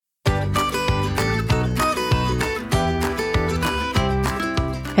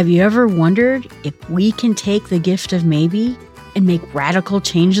Have you ever wondered if we can take the gift of maybe and make radical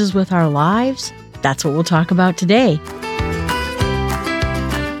changes with our lives? That's what we'll talk about today.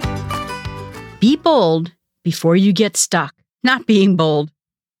 Be bold before you get stuck. Not being bold.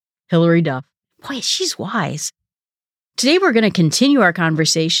 Hilary Duff. Boy, she's wise. Today we're going to continue our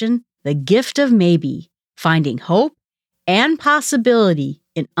conversation, The Gift of Maybe, Finding Hope and Possibility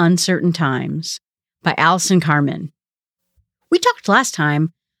in Uncertain Times, by Allison Carmen. We talked last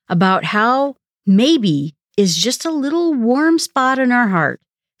time about how maybe is just a little warm spot in our heart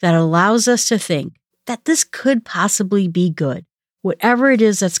that allows us to think that this could possibly be good, whatever it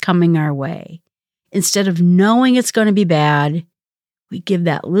is that's coming our way. Instead of knowing it's going to be bad, we give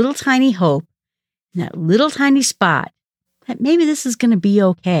that little tiny hope and that little tiny spot that maybe this is going to be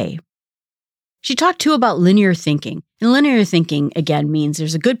okay. She talked too about linear thinking. And linear thinking, again, means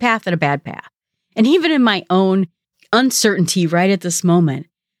there's a good path and a bad path. And even in my own uncertainty right at this moment,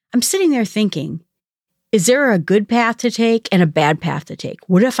 I'm sitting there thinking, is there a good path to take and a bad path to take?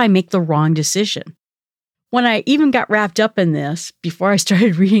 What if I make the wrong decision? When I even got wrapped up in this, before I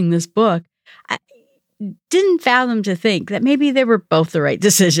started reading this book, I didn't fathom to think that maybe they were both the right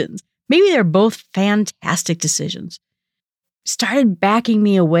decisions. Maybe they're both fantastic decisions. Started backing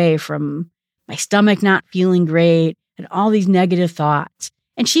me away from my stomach not feeling great and all these negative thoughts.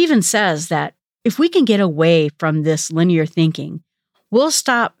 And she even says that if we can get away from this linear thinking, we'll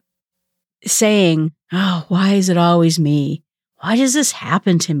stop saying, oh, why is it always me? Why does this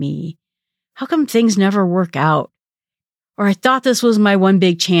happen to me? How come things never work out? Or I thought this was my one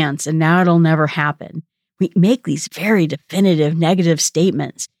big chance and now it'll never happen. We make these very definitive negative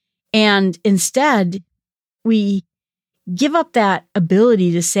statements. And instead, we give up that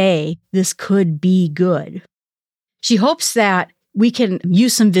ability to say this could be good. She hopes that we can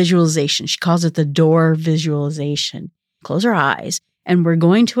use some visualization. She calls it the door visualization. Close our eyes. And we're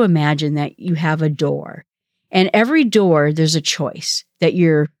going to imagine that you have a door. And every door, there's a choice that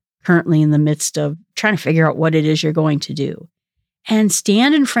you're currently in the midst of trying to figure out what it is you're going to do. And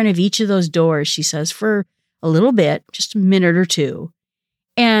stand in front of each of those doors, she says, for a little bit, just a minute or two,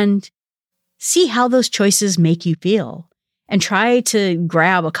 and see how those choices make you feel. And try to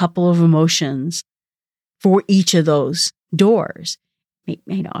grab a couple of emotions for each of those doors.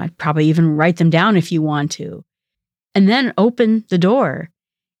 I'd probably even write them down if you want to. And then open the door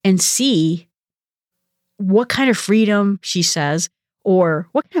and see what kind of freedom, she says, or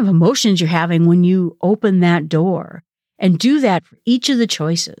what kind of emotions you're having when you open that door, and do that for each of the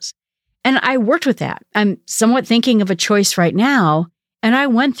choices. And I worked with that. I'm somewhat thinking of a choice right now, and I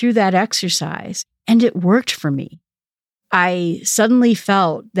went through that exercise and it worked for me. I suddenly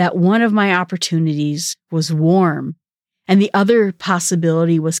felt that one of my opportunities was warm and the other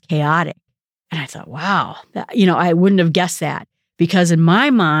possibility was chaotic. And I thought, wow, I wouldn't have guessed that, because in my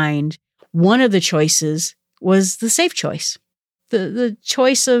mind, one of the choices was the safe choice, the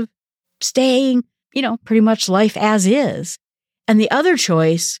choice of staying, pretty much life as is. And the other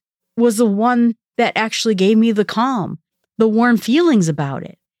choice was the one that actually gave me the calm, the warm feelings about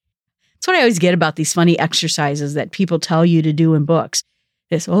it. That's what I always get about these funny exercises that people tell you to do in books.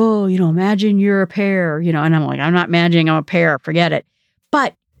 It's, imagine you're a pear, and I'm like, I'm not imagining I'm a pear, forget it.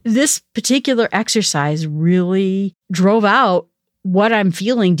 But this particular exercise really drove out what I'm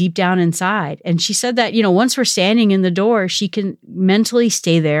feeling deep down inside. And she said that, once we're standing in the door, she can mentally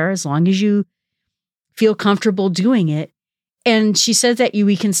stay there as long as you feel comfortable doing it. And she said that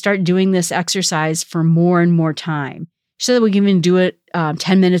we can start doing this exercise for more and more time. She said that we can even do it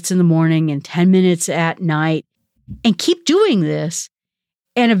 10 minutes in the morning and 10 minutes at night, and keep doing this.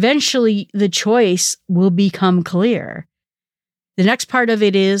 And eventually the choice will become clear. The next part of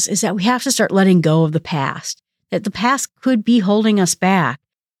it is that we have to start letting go of the past, that the past could be holding us back.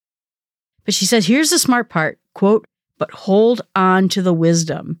 But she says, here's the smart part, quote, but hold on to the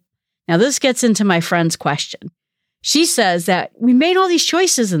wisdom. Now, this gets into my friend's question. She says that we made all these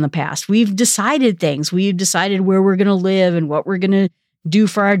choices in the past. We've decided things. We've decided where we're going to live and what we're going to do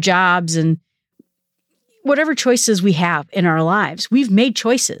for our jobs and whatever choices we have in our lives. We've made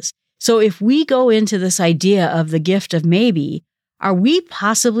choices. So if we go into this idea of the gift of maybe, are we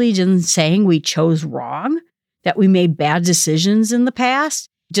possibly just saying we chose wrong? That we made bad decisions in the past?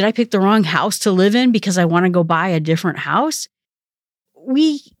 Did I pick the wrong house to live in because I want to go buy a different house?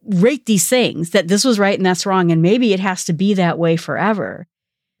 We rate these things that this was right and that's wrong, and maybe it has to be that way forever.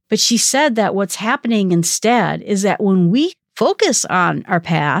 But she said that what's happening instead is that when we focus on our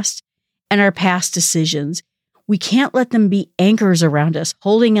past and our past decisions, we can't let them be anchors around us,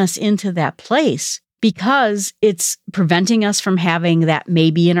 holding us into that place, because it's preventing us from having that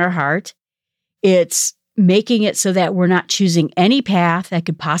maybe in our heart. It's making it so that we're not choosing any path that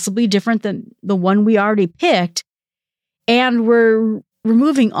could possibly be different than the one we already picked. And we're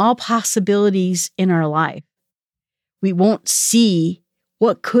removing all possibilities in our life. We won't see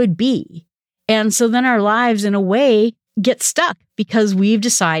what could be. And so then our lives, in a way, get stuck because we've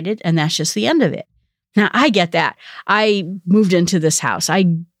decided, and that's just the end of it. Now, I get that. I moved into this house.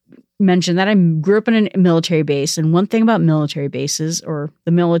 I mentioned that I grew up in a military base. And one thing about military bases or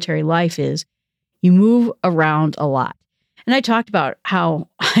the military life is you move around a lot. And I talked about how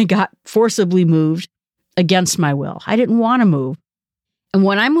I got forcibly moved against my will. I didn't want to move. And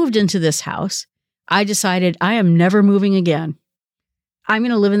when I moved into this house, I decided I am never moving again. I'm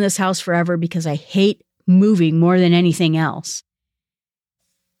going to live in this house forever because I hate moving more than anything else.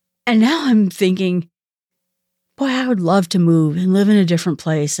 And now I'm thinking, boy, I would love to move and live in a different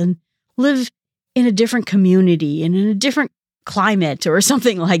place and live in a different community and in a different climate or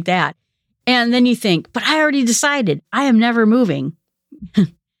something like that. And then you think, but I already decided I am never moving.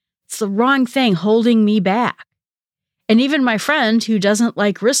 It's the wrong thing holding me back. And even my friend who doesn't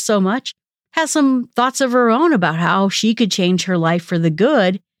like risk so much has some thoughts of her own about how she could change her life for the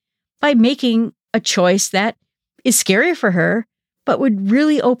good by making a choice that is scary for her, but would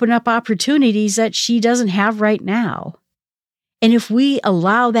really open up opportunities that she doesn't have right now. And if we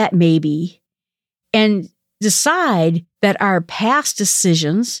allow that maybe and decide that our past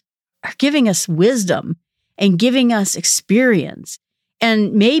decisions are giving us wisdom and giving us experience.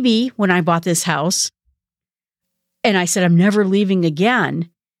 And maybe when I bought this house and I said, I'm never leaving again,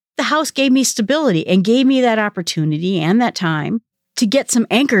 the house gave me stability and gave me that opportunity and that time to get some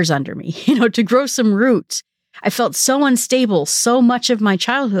anchors under me, to grow some roots. I felt so unstable so much of my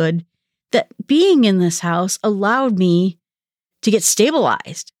childhood that being in this house allowed me to get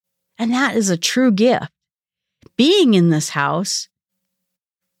stabilized. And that is a true gift. Being in this house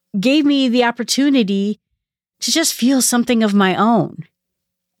gave me the opportunity to just feel something of my own.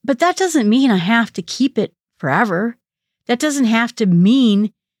 But that doesn't mean I have to keep it forever. That doesn't have to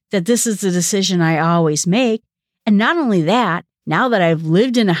mean that this is the decision I always make. And not only that, now that I've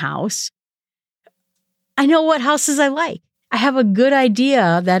lived in a house, I know what houses I like. I have a good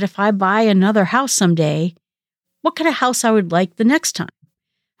idea that if I buy another house someday, what kind of house I would like the next time.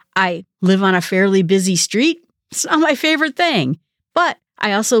 I live on a fairly busy street. It's not my favorite thing, but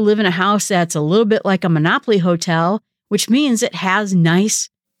I also live in a house that's a little bit like a Monopoly hotel, which means it has nice,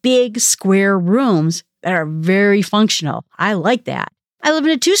 big, square rooms that are very functional. I like that. I live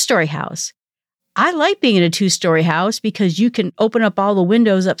in a 2-story house. I like being in a 2-story house because you can open up all the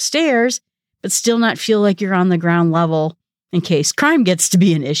windows upstairs, but still not feel like you're on the ground level in case crime gets to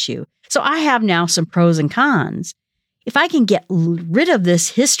be an issue. So I have now some pros and cons. If I can get rid of this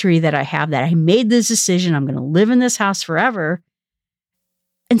history that I have, that I made this decision, I'm going to live in this house forever.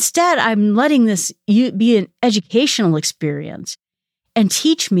 Instead, I'm letting this be an educational experience and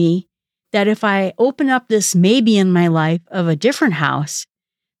teach me that if I open up this maybe in my life of a different house,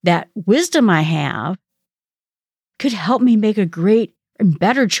 that wisdom I have could help me make a great and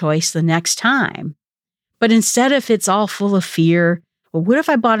better choice the next time. But instead, if it's all full of fear, well, what if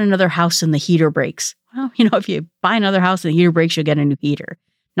I bought another house and the heater breaks? Well, if you buy another house and the heater breaks, you'll get a new heater.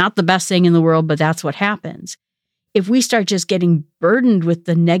 Not the best thing in the world, but that's what happens. If we start just getting burdened with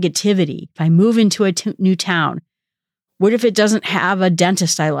the negativity, if I move into a new town, what if it doesn't have a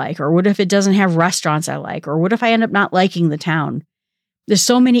dentist I like? Or what if it doesn't have restaurants I like? Or what if I end up not liking the town? There's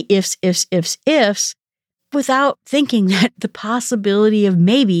so many ifs, without thinking that the possibility of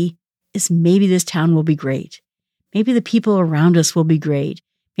maybe is maybe this town will be great. Maybe the people around us will be great.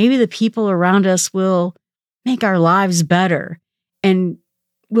 Maybe the people around us will make our lives better and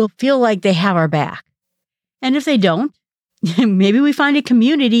we'll feel like they have our back. And if they don't, maybe we find a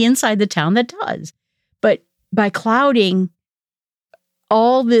community inside the town that does. But by clouding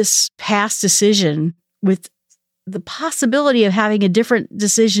all this past decision with the possibility of having a different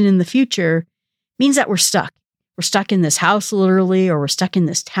decision in the future means that we're stuck. We're stuck in this house literally, or we're stuck in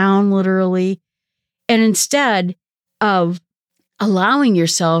this town literally. And instead of allowing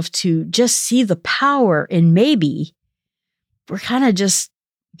yourself to just see the power in maybe, we're kind of just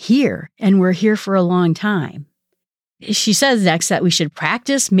here, and we're here for a long time. She says next that we should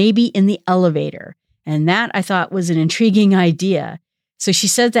practice maybe in the elevator. And that I thought was an intriguing idea. So she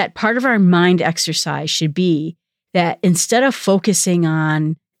said that part of our mind exercise should be that instead of focusing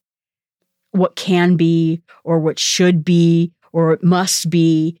on what can be or what should be or it must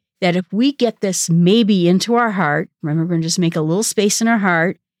be, that if we get this maybe into our heart, remember, we're going to just make a little space in our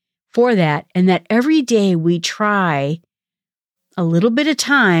heart for that, and that every day we try a little bit of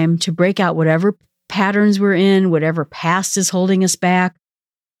time to break out whatever patterns we're in, whatever past is holding us back,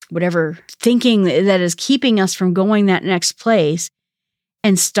 whatever thinking that is keeping us from going that next place,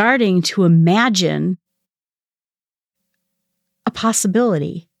 and starting to imagine a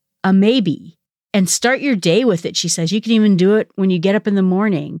possibility, a maybe, and start your day with it. She says you can even do it when you get up in the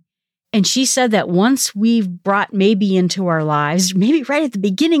morning. And she said that once we've brought maybe into our lives, maybe right at the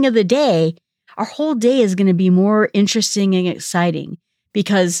beginning of the day, our whole day is going to be more interesting and exciting,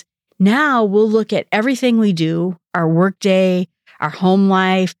 because now we'll look at everything we do, our work day, our home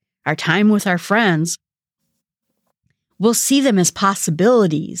life, our time with our friends. We'll see them as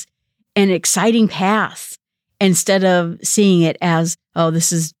possibilities and exciting paths instead of seeing it as, oh,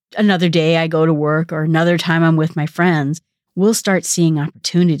 this is another day I go to work or another time I'm with my friends. We'll start seeing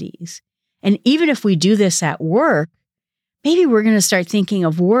opportunities. And even if we do this at work, maybe we're going to start thinking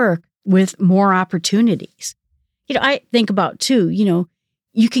of work with more opportunities. I think about too,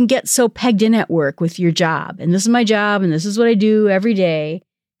 you can get so pegged in at work with your job, and this is my job and this is what I do every day.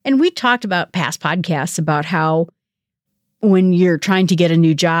 And we talked about past podcasts about how when you're trying to get a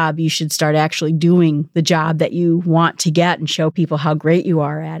new job, you should start actually doing the job that you want to get and show people how great you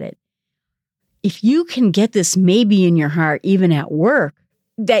are at it. If you can get this maybe in your heart, even at work,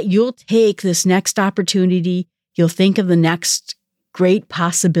 that you'll take this next opportunity, you'll think of the next great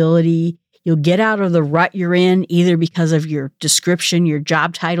possibility, you'll get out of the rut you're in, either because of your description, your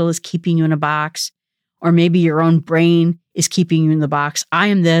job title is keeping you in a box, or maybe your own brain is keeping you in the box. I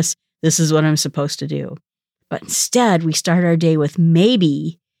am this is what I'm supposed to do. But instead, we start our day with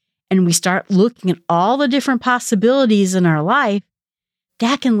maybe, and we start looking at all the different possibilities in our life.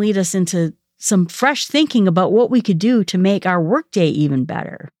 That can lead us into some fresh thinking about what we could do to make our workday even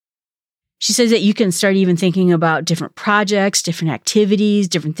better. She says that you can start even thinking about different projects, different activities,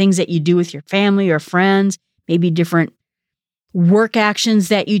 different things that you do with your family or friends, maybe different work actions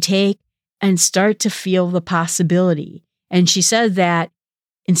that you take, and start to feel the possibility. And she said that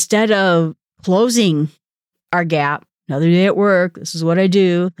instead of closing our gap, another day at work, this is what I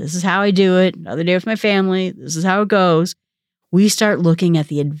do, this is how I do it, another day with my family, this is how it goes, we start looking at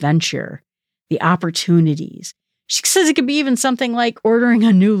the adventure, the opportunities. She says it could be even something like ordering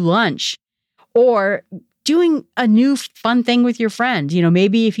a new lunch or doing a new fun thing with your friend.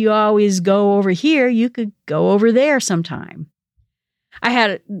 Maybe if you always go over here, you could go over there sometime. I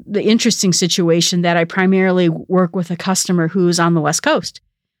had the interesting situation that I primarily work with a customer who's on the West Coast.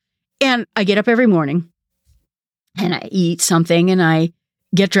 And I get up every morning and I eat something and I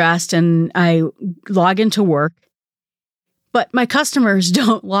get dressed and I log into work. But my customers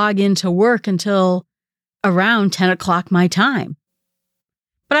don't log into work until around 10 o'clock my time.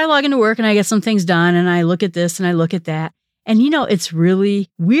 But I log into work and I get some things done and I look at this and I look at that. And it's really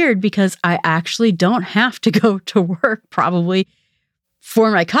weird because I actually don't have to go to work probably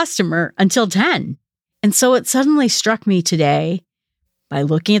for my customer until 10. And so it suddenly struck me today, by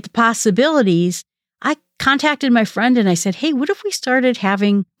looking at the possibilities, I contacted my friend and I said, hey, what if we started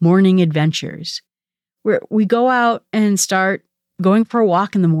having morning adventures where we go out and start going for a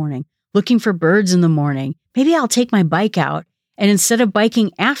walk in the morning, looking for birds in the morning. Maybe I'll take my bike out, and instead of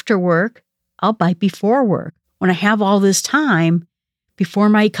biking after work, I'll bike before work when I have all this time before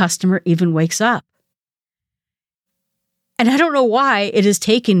my customer even wakes up. And I don't know why it has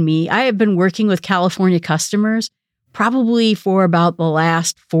taken me. I have been working with California customers probably for about the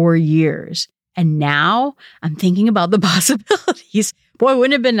last 4 years. And now I'm thinking about the possibilities. Boy,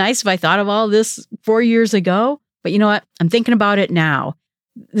 wouldn't it have been nice if I thought of all this 4 years ago? But you know what? I'm thinking about it now.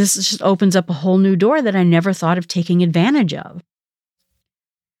 This just opens up a whole new door that I never thought of taking advantage of.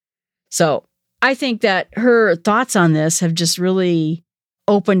 So I think that her thoughts on this have just really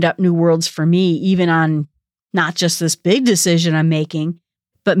opened up new worlds for me, even on not just this big decision I'm making,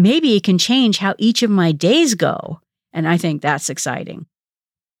 but maybe it can change how each of my days go. And I think that's exciting.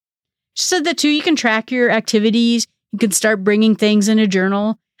 She said that too, you can track your activities. You can start bringing things in a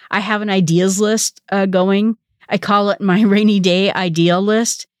journal. I have an ideas list going. I call it my rainy day idea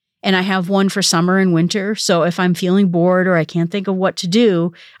list. And I have one for summer and winter. So if I'm feeling bored or I can't think of what to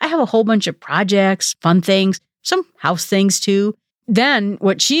do, I have a whole bunch of projects, fun things, some house things too. Then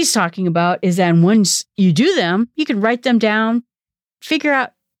what she's talking about is that once you do them, you can write them down, figure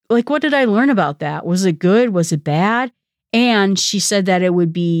out, like, what did I learn about that? Was it good? Was it bad? And she said that it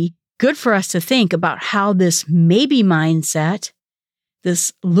would be good for us to think about how this maybe mindset,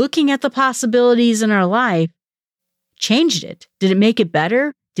 this looking at the possibilities in our life, changed it. Did it make it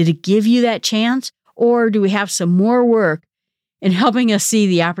better? Did it give you that chance? Or do we have some more work in helping us see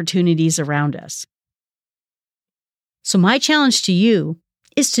the opportunities around us? So my challenge to you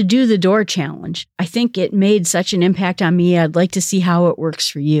is to do the door challenge. I think it made such an impact on me. I'd like to see how it works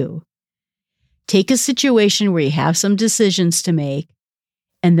for you. Take a situation where you have some decisions to make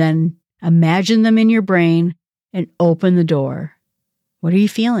and then imagine them in your brain and open the door. What are you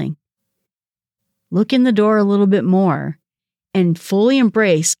feeling? Look in the door a little bit more and fully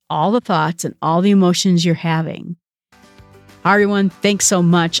embrace all the thoughts and all the emotions you're having. All right, everyone, thanks so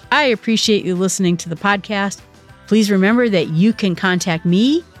much. I appreciate you listening to the podcast. Please remember that you can contact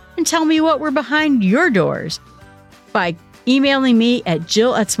me and tell me what were behind your doors by emailing me at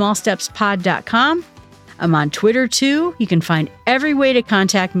jill@smallstepspod.com. I'm on Twitter too. You can find every way to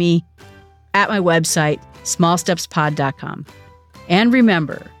contact me at my website, smallstepspod.com. And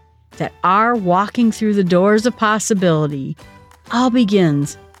remember that our walking through the doors of possibility all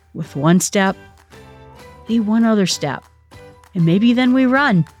begins with one step, maybe one other step, and maybe then we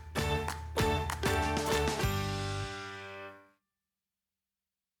run.